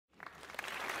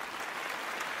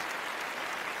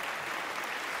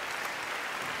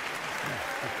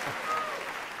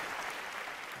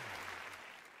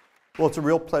Well, it's a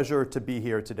real pleasure to be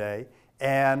here today.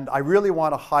 And I really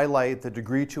want to highlight the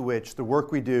degree to which the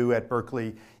work we do at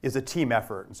Berkeley is a team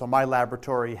effort. And so my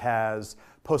laboratory has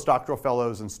postdoctoral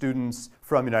fellows and students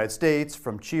from the United States,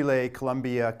 from Chile,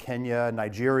 Colombia, Kenya,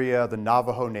 Nigeria, the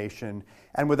Navajo Nation.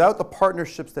 And without the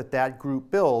partnerships that that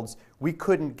group builds, we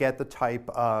couldn't get the type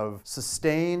of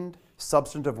sustained,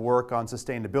 substantive work on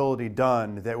sustainability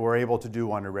done that we're able to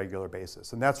do on a regular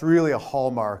basis. And that's really a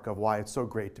hallmark of why it's so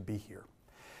great to be here.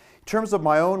 In terms of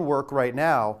my own work right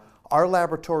now, our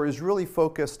laboratory is really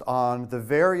focused on the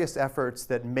various efforts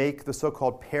that make the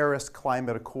so-called Paris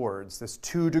Climate Accords, this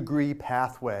 2-degree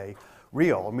pathway,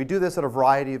 real. And we do this at a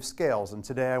variety of scales, and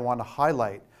today I want to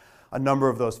highlight a number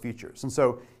of those features. And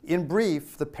so, in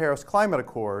brief, the Paris Climate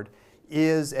Accord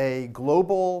is a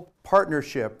global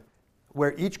partnership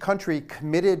where each country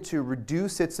committed to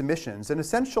reduce its emissions. And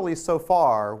essentially, so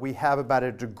far, we have about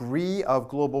a degree of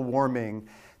global warming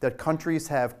that countries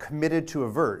have committed to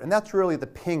avert. And that's really the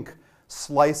pink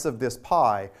slice of this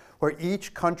pie, where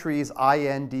each country's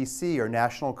INDC, or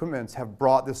national commitments, have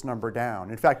brought this number down.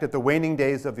 In fact, at the waning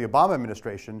days of the Obama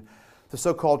administration, the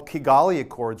so-called Kigali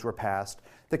Accords were passed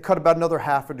that cut about another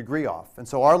 ½ degree off. And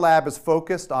so our lab is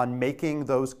focused on making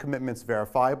those commitments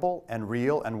verifiable and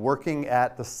real and working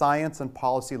at the science and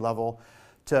policy level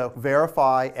to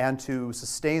verify and to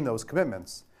sustain those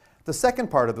commitments. The second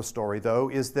part of the story, though,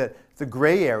 is that the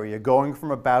gray area, going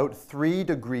from about 3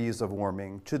 degrees of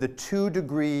warming to the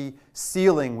 2-degree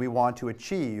ceiling we want to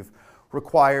achieve,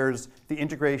 requires the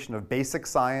integration of basic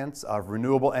science, of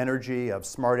renewable energy, of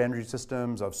smart energy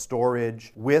systems, of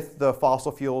storage, with the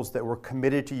fossil fuels that we're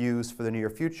committed to use for the near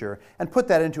future, and put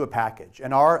that into a package.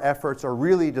 And our efforts are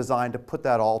really designed to put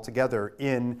that all together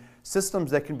in systems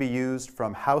that can be used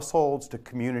from households to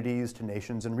communities to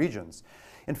nations and regions.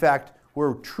 In fact,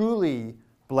 we're truly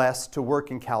blessed to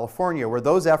work in California, where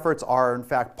those efforts are, in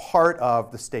fact, part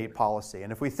of the state policy.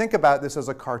 And if we think about this as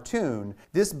a cartoon,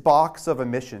 this box of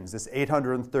emissions, this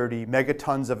 830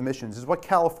 megatons of emissions, is what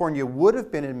California would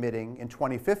have been emitting in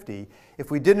 2050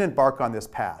 if we didn't embark on this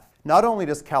path. Not only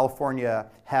does California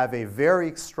have a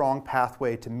very strong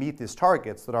pathway to meet these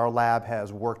targets that our lab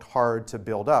has worked hard to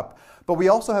build up, but we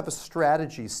also have a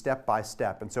strategy step by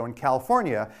step. And so in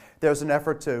California, there's an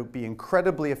effort to be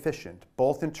incredibly efficient,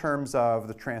 both in terms of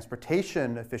the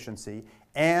transportation efficiency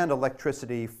and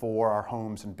electricity for our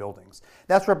homes and buildings.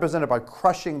 That's represented by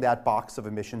crushing that box of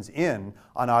emissions in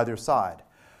on either side.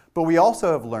 But we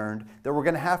also have learned that we're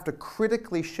going to have to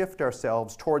critically shift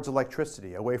ourselves towards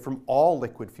electricity, away from all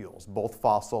liquid fuels, both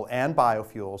fossil and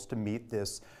biofuels, to meet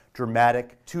this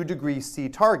dramatic 2-degree C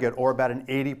target, or about an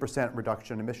 80%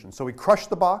 reduction in emissions. So we crush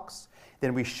the box,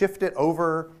 then we shift it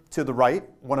over to the right,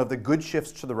 one of the good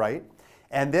shifts to the right,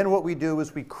 and then what we do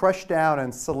is we crush down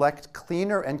and select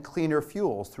cleaner and cleaner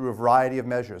fuels through a variety of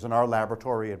measures. And our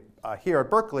laboratory here at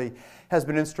Berkeley has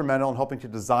been instrumental in helping to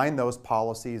design those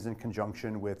policies in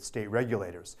conjunction with state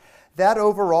regulators. That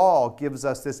overall gives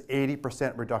us this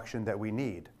 80% reduction that we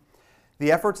need. The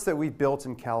efforts that we've built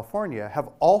in California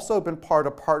have also been part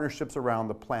of partnerships around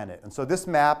the planet. And so this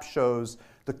map shows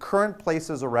the current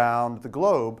places around the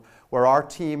globe where our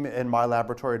team in my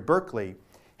laboratory at Berkeley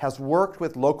has worked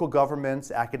with local governments,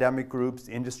 academic groups,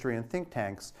 industry, and think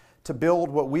tanks to build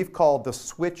what we've called the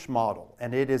switch model.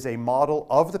 And it is a model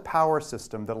of the power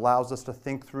system that allows us to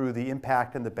think through the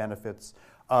impact and the benefits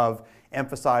of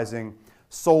emphasizing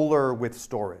solar with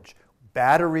storage,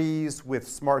 batteries with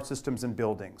smart systems in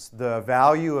buildings, the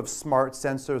value of smart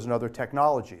sensors and other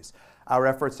technologies. Our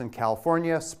efforts in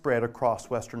California spread across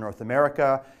Western North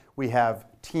America. We have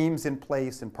teams in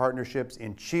place and partnerships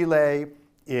in Chile,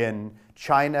 in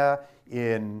China,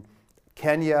 in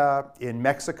Kenya, in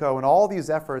Mexico, and all these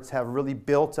efforts have really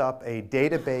built up a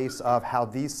database of how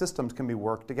these systems can be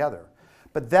worked together.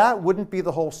 But that wouldn't be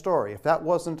the whole story. If that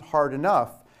wasn't hard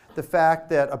enough, the fact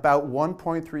that about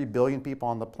 1.3 billion people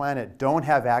on the planet don't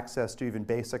have access to even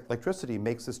basic electricity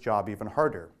makes this job even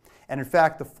harder. And in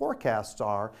fact, the forecasts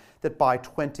are that by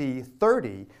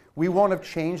 2030, we won't have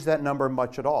changed that number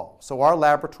much at all. So our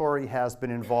laboratory has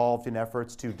been involved in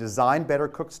efforts to design better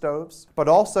cook stoves, but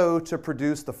also to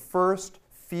produce the first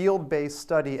field-based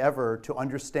study ever to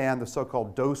understand the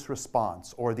so-called dose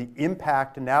response, or the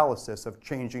impact analysis of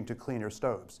changing to cleaner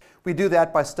stoves. We do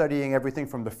that by studying everything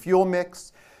from the fuel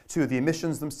mix to the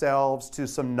emissions themselves, to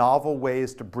some novel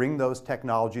ways to bring those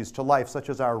technologies to life, such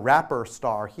as our wrapper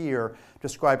star here,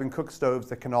 describing cook stoves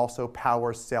that can also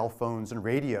power cell phones and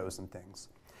radios and things.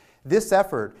 This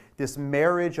effort, this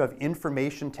marriage of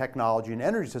information technology and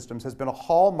energy systems, has been a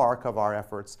hallmark of our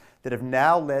efforts that have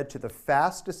now led to the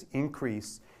fastest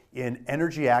increase in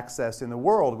energy access in the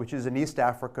world, which is in East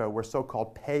Africa, where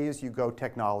so-called pay-as-you-go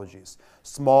technologies,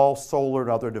 small solar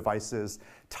and other devices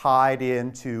tied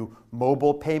into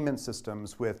mobile payment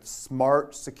systems with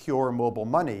smart, secure mobile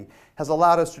money, has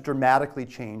allowed us to dramatically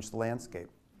change the landscape.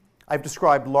 I've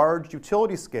described large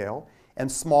utility scale and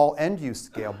small end-use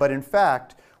scale, but in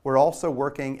fact, we're also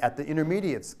working at the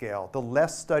intermediate scale, the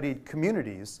less studied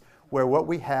communities, where what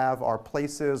we have are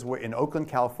places where in Oakland,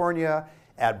 California,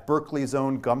 at Berkeley's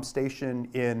own Gump Station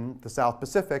in the South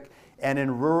Pacific, and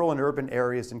in rural and urban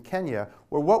areas in Kenya,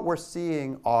 where what we're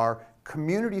seeing are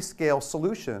community-scale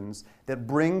solutions that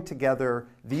bring together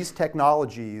these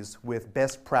technologies with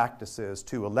best practices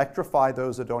to electrify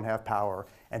those that don't have power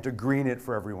and to green it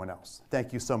for everyone else.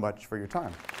 Thank you so much for your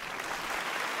time.